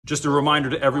Just a reminder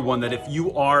to everyone that if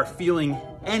you are feeling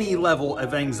any level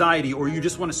of anxiety or you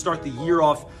just want to start the year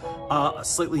off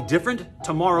slightly different,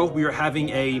 tomorrow we are having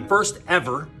a first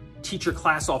ever teacher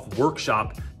class off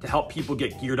workshop to help people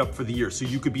get geared up for the year. So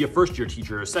you could be a first year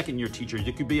teacher, or a second year teacher,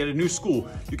 you could be at a new school,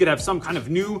 you could have some kind of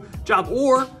new job,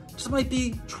 or just might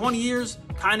be 20 years,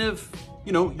 kind of,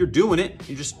 you know, you're doing it,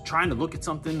 you're just trying to look at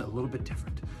something a little bit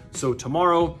different. So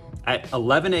tomorrow at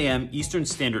 11 a.m. Eastern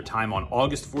Standard Time on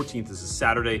August 14th, this is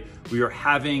Saturday, we are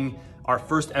having our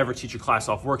first ever teacher class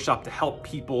off workshop to help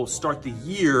people start the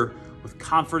year with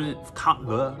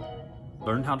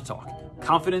learn how to talk.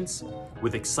 Confidence,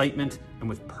 with excitement, and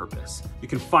with purpose. You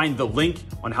can find the link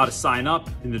on how to sign up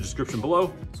in the description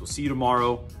below. So see you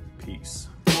tomorrow. Peace.